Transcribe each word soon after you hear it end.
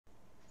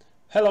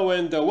Hello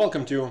and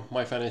welcome to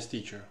My Finance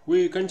Teacher.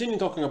 We continue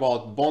talking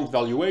about bond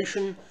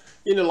valuation.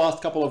 In the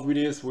last couple of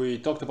videos we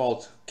talked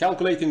about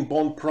calculating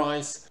bond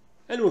price,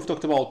 and we've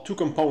talked about two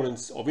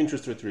components of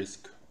interest rate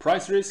risk: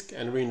 price risk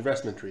and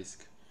reinvestment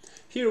risk.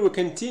 Here we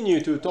continue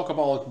to talk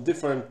about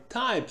different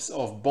types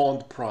of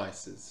bond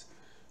prices.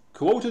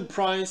 Quoted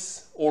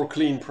price or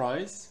clean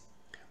price,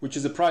 which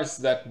is a price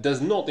that does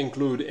not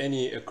include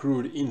any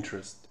accrued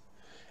interest,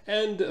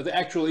 and the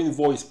actual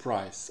invoice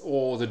price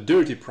or the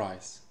dirty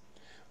price,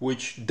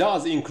 which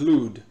does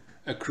include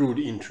accrued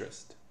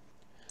interest.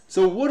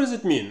 So what does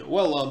it mean?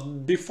 Well,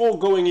 before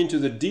going into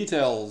the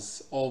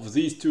details of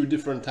these two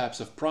different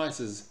types of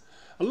prices,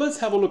 let's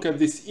have a look at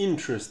this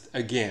interest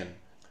again,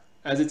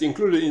 as it's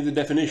included in the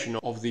definition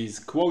of these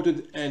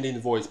quoted and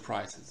invoice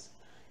prices.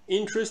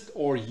 Interest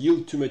or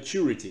yield to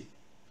maturity.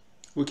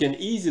 We can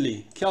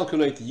easily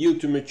calculate yield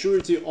to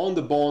maturity on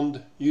the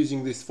bond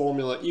using this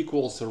formula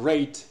equals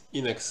rate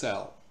in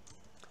Excel.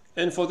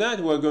 And for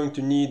that we're going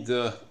to need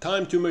the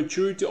time to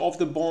maturity of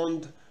the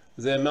bond,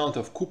 the amount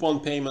of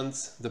coupon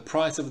payments, the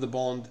price of the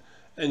bond,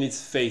 and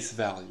its face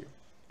value.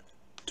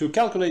 To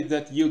calculate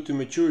that yield to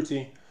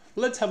maturity,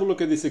 let's have a look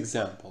at this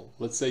example.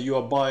 Let's say you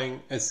are buying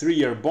a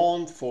 3-year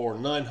bond for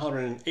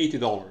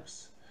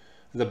 $980.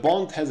 The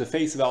bond has a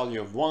face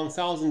value of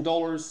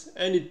 $1,000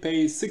 and it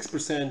pays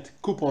 6%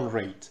 coupon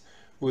rate,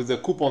 with the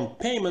coupon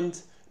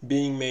payment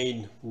being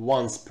made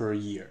once per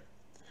year.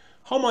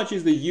 How much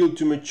is the yield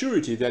to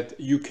maturity that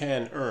you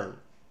can earn?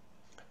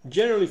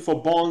 Generally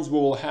for bonds we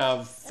will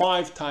have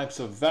 5 types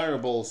of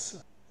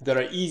variables that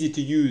are easy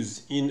to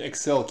use in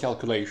Excel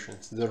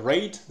calculations. The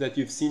rate that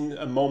you've seen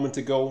a moment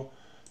ago,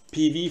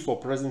 PV for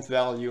present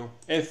value,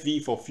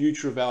 FV for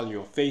future value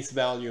or face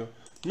value,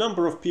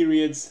 number of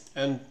periods,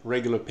 and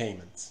regular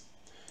payments.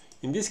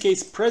 In this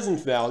case,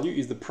 present value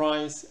is the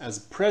price as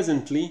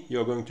presently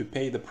you're going to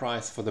pay the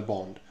price for the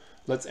bond.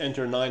 Let's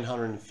enter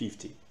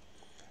 $950.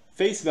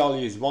 Face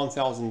value is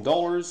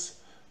 $1,000.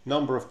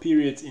 Number of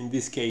periods in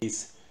this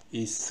case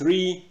is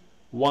 3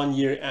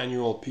 one-year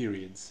annual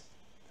periods.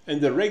 And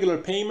the regular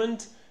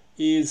payment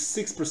is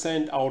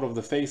 6% out of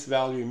the face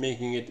value,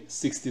 making it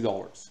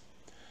 $60.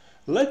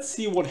 Let's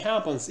see what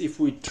happens if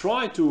we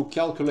try to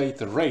calculate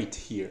the rate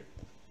here.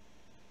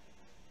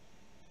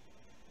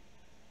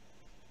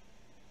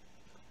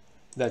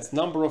 That's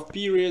number of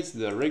periods,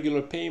 the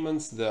regular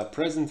payments, the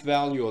present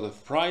value or the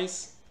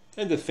price,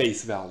 and the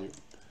face value.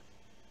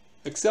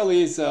 Excel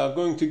is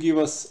going to give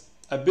us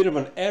a bit of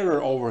an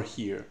error over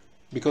here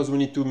because we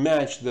need to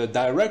match the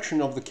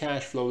direction of the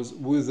cash flows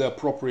with the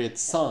appropriate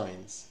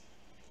signs.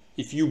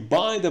 If you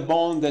buy the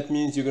bond, that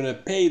means you're going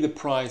to pay the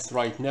price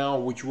right now,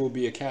 which will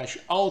be a cash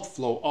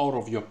outflow out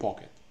of your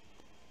pocket.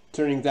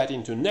 Turning that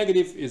into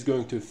negative is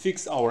going to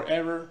fix our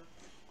error.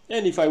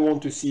 And if I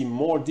want to see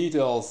more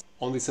details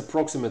on this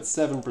approximate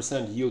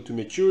 7% yield to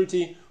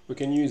maturity, we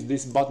can use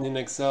this button in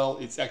Excel.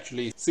 It's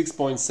actually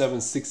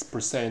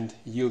 6.76%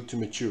 yield to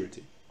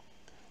maturity.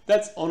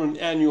 That's on an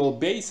annual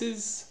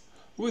basis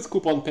with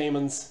coupon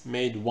payments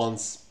made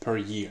once per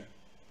year.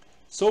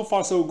 So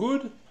far so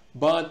good,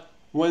 but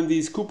when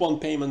these coupon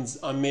payments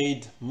are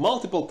made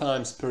multiple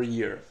times per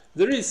year,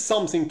 there is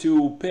something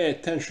to pay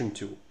attention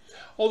to,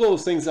 although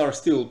things are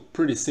still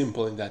pretty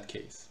simple in that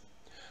case.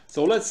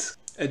 So let's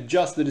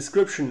adjust the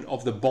description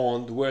of the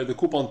bond where the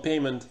coupon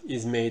payment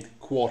is made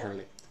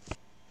quarterly.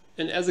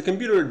 And as the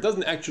computer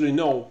doesn't actually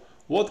know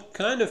what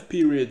kind of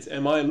periods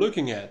am I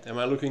looking at. Am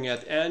I looking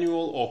at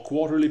annual or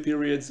quarterly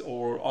periods,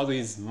 or are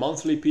these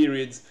monthly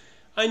periods?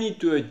 I need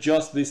to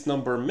adjust this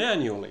number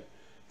manually.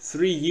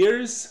 3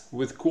 years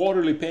with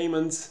quarterly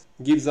payments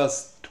gives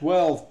us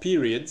 12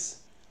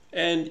 periods,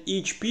 and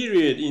each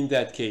period in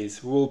that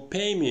case will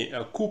pay me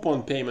a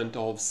coupon payment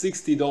of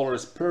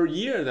 $60 per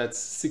year. That's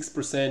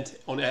 6%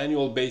 on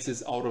annual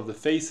basis out of the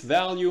face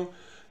value,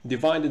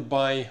 divided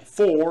by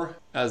 4,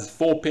 as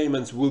 4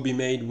 payments will be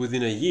made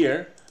within a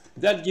year.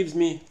 That gives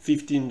me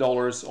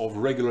 $15 of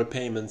regular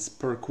payments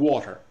per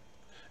quarter.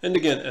 And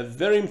again, a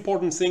very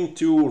important thing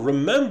to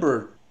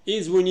remember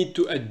is we need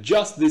to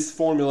adjust this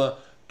formula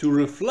to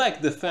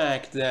reflect the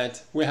fact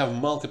that we have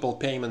multiple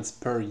payments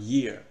per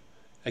year.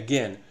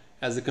 Again,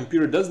 as the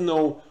computer doesn't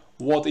know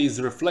what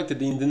is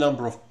reflected in the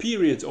number of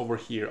periods over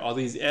here, are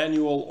these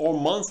annual or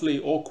monthly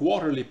or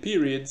quarterly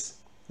periods,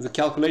 the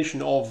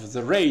calculation of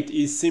the rate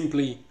is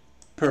simply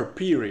per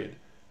period.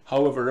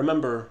 However,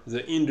 remember,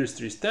 the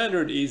industry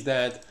standard is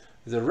that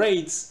the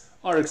rates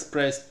are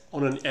expressed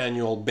on an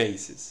annual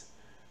basis.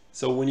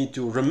 So we need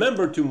to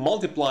remember to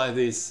multiply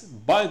this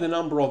by the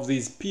number of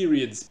these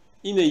periods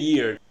in a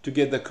year to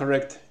get the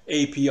correct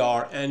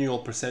APR, annual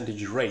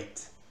percentage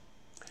rate.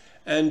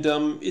 And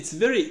it's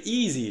very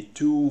easy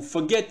to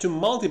forget to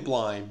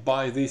multiply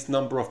by this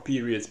number of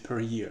periods per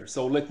year.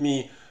 So let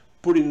me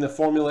put in the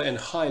formula and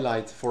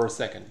highlight for a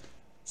second.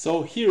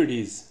 So here it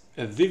is,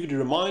 a vivid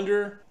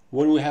reminder.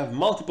 When we have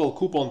multiple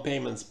coupon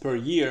payments per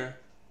year,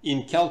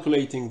 in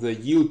calculating the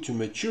yield to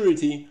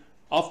maturity,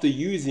 after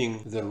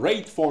using the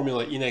rate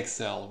formula in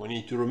Excel, we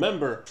need to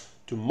remember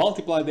to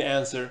multiply the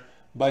answer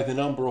by the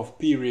number of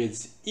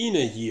periods in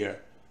a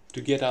year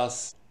to get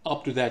us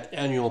up to that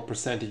annual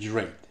percentage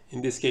rate.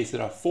 In this case,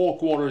 there are 4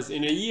 quarters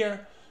in a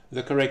year.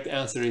 The correct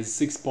answer is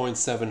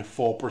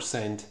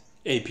 6.74%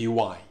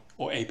 APY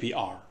or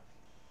APR.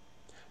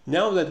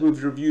 Now that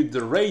we've reviewed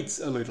the rates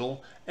a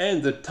little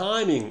and the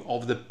timing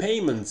of the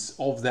payments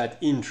of that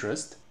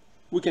interest,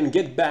 we can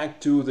get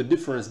back to the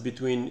difference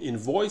between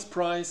invoice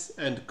price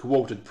and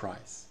quoted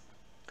price.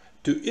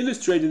 To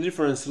illustrate the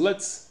difference,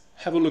 let's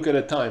have a look at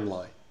a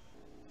timeline.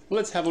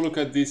 Let's have a look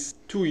at this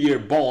 2-year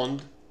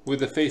bond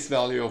with a face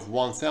value of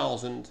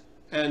 1,000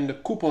 and a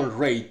coupon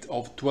rate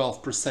of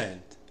 12%.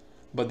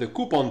 But the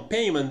coupon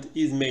payment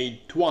is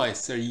made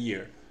twice a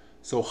year.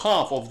 So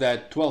half of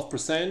that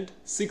 12%,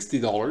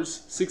 $60,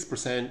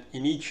 6%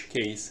 in each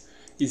case,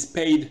 is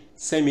paid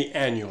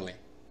semi-annually.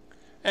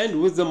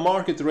 And with the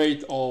market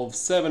rate of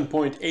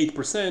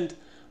 7.8%,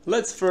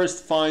 let's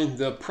first find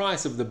the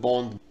price of the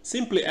bond,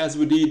 simply as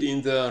we did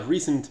in the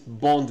recent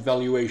bond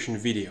valuation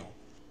video.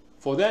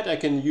 For that, I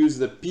can use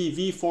the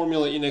PV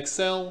formula in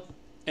Excel,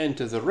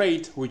 enter the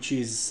rate, which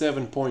is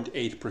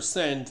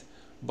 7.8%,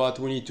 but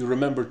we need to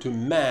remember to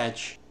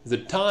match the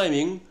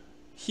timing.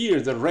 Here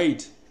the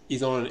rate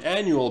is on an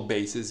annual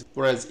basis,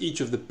 whereas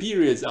each of the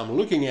periods I'm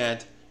looking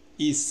at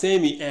is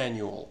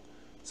semi-annual.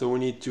 So we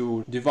need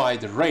to divide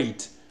the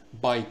rate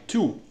by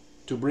 2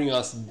 to bring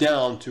us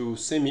down to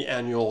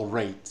semi-annual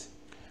rate.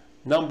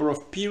 Number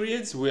of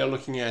periods, we are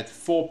looking at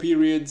 4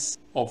 periods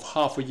of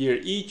half a year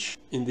each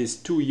in this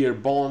 2-year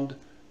bond.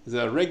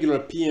 The regular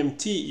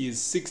PMT is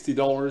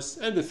 $60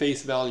 and the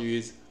face value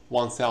is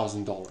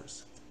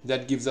 $1,000.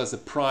 That gives us a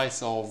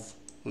price of,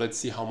 let's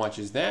see how much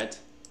is that,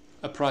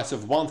 a price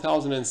of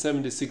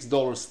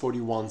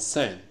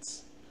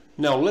 $1,076.41.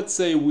 Now let's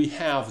say we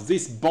have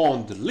this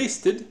bond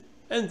listed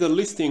and the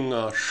listing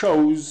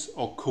shows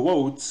or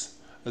quotes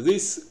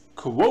this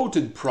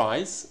quoted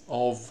price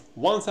of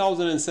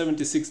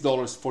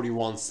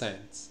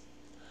 $1,076.41.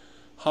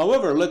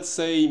 However, let's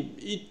say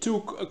it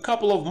took a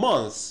couple of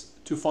months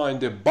to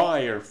find a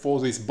buyer for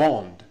this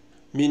bond,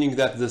 meaning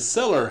that the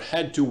seller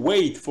had to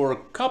wait for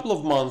a couple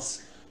of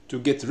months to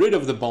get rid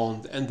of the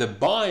bond, and the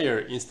buyer,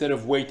 instead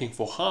of waiting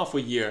for half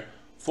a year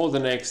for the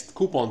next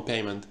coupon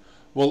payment,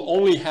 will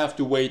only have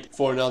to wait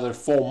for another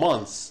 4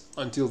 months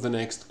until the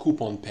next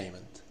coupon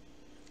payment.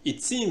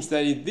 It seems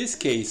that in this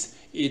case,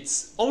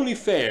 it's only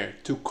fair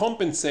to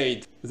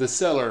compensate the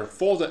seller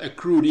for the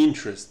accrued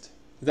interest.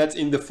 That's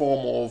in the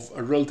form of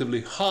a relatively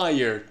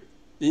higher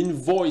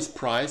invoice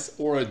price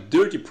or a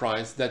dirty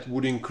price that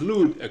would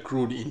include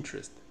accrued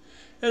interest.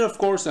 And of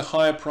course, a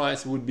higher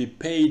price would be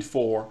paid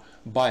for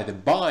by the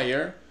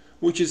buyer,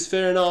 which is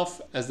fair enough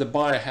as the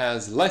buyer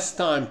has less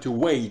time to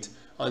wait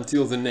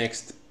until the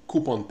next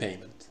coupon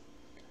payment.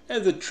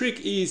 And the trick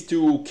is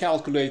to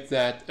calculate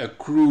that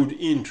accrued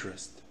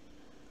interest,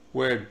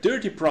 where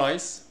dirty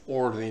price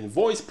or the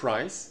invoice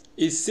price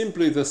is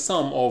simply the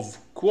sum of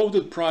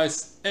quoted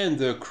price and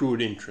the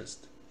accrued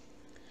interest.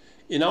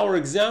 In our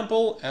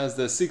example, as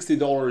the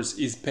 $60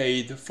 is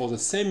paid for the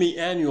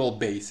semi-annual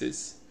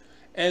basis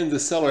and the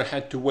seller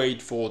had to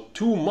wait for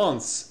 2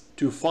 months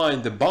to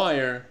find the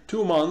buyer,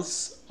 2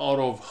 months out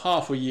of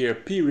half a year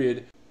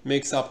period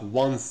makes up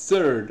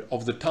 1/3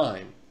 of the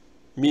time,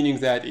 meaning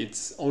that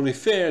it's only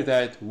fair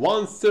that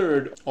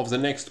 1/3 of the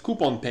next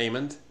coupon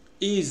payment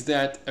is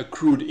that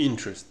accrued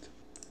interest,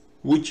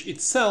 which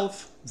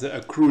itself, the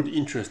accrued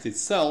interest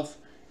itself,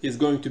 is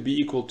going to be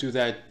equal to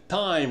that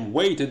time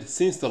waited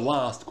since the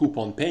last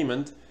coupon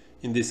payment,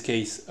 in this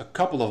case a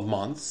couple of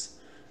months,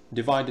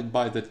 divided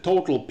by the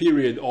total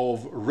period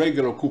of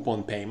regular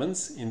coupon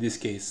payments, in this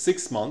case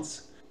 6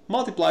 months,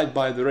 multiplied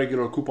by the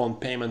regular coupon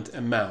payment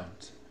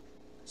amount.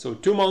 So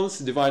 2 months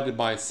divided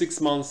by 6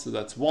 months, so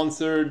that's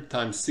 1/3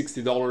 times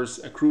 $60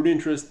 accrued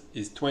interest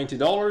is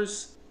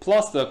 $20,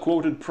 plus the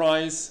quoted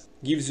price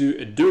gives you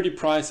a dirty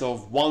price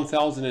of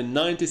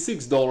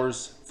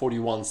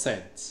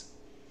 $1,096.41.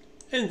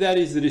 And that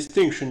is the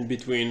distinction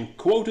between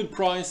quoted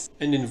price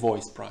and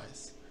invoice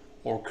price,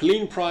 or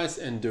clean price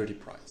and dirty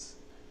price.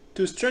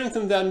 To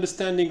strengthen that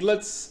understanding,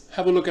 let's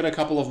have a look at a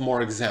couple of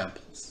more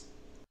examples.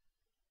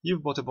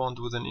 You've bought a bond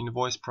with an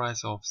invoice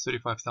price of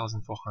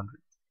 $35,400.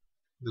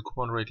 The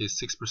coupon rate is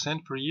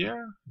 6% per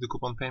year. The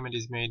coupon payment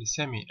is made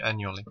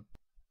semi-annually.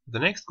 The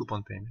next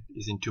coupon payment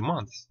is in 2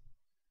 months.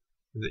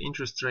 The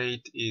interest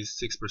rate is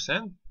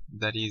 6%,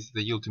 that is,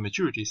 the yield to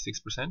maturity is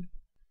 6%,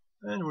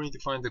 and we need to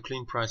find the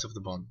clean price of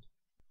the bond.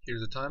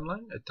 Here's the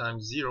timeline. At time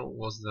 0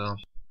 was the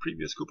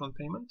previous coupon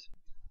payment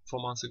 4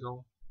 months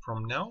ago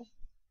from now,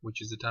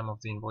 which is the time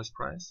of the invoice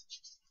price,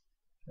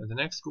 and the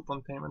next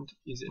coupon payment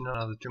is in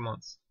another 2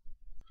 months.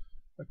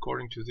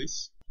 According to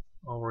this,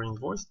 our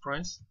invoice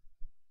price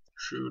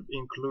should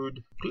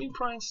include clean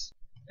price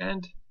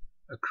and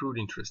accrued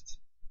interest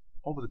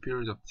over the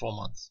period of 4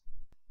 months.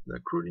 The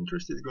accrued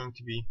interest is going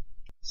to be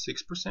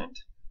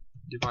 6%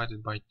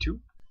 divided by 2.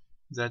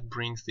 That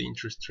brings the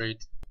interest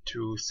rate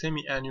to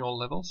semi-annual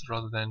levels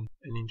rather than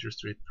an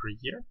interest rate per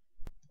year.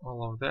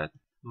 All of that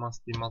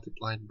must be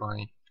multiplied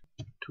by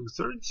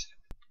 2/3,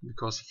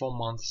 because 4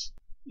 months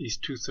is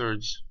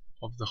 2/3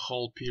 of the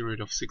whole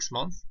period of 6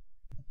 months.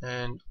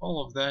 and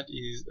all of that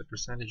is a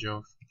percentage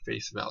of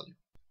face value.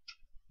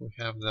 We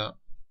have the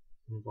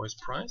invoice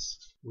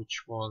price,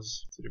 which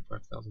was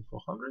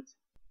 35,400,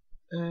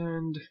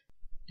 and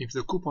if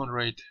the coupon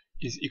rate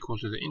is equal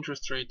to the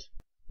interest rate,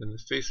 then the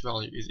face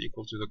value is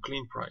equal to the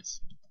clean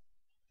price.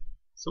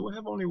 So we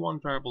have only one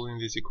variable in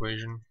this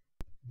equation.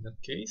 In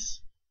that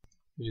case,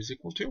 it is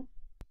equal to,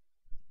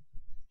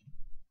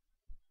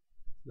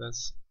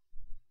 that's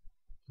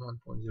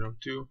 1.02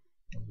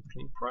 on the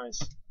clean price.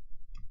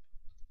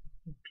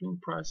 The clean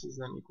price is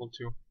then equal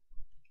to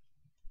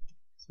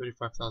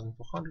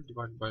 35,400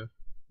 divided by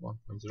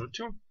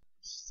 1.02,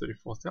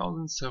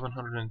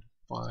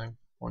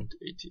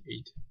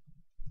 34,705.88.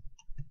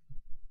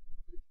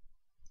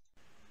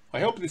 I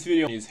hope this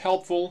video is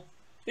helpful.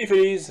 If it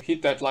is,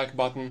 hit that like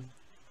button.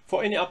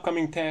 For any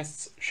upcoming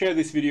tests, share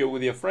this video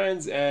with your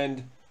friends,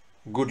 and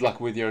good luck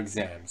with your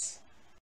exams.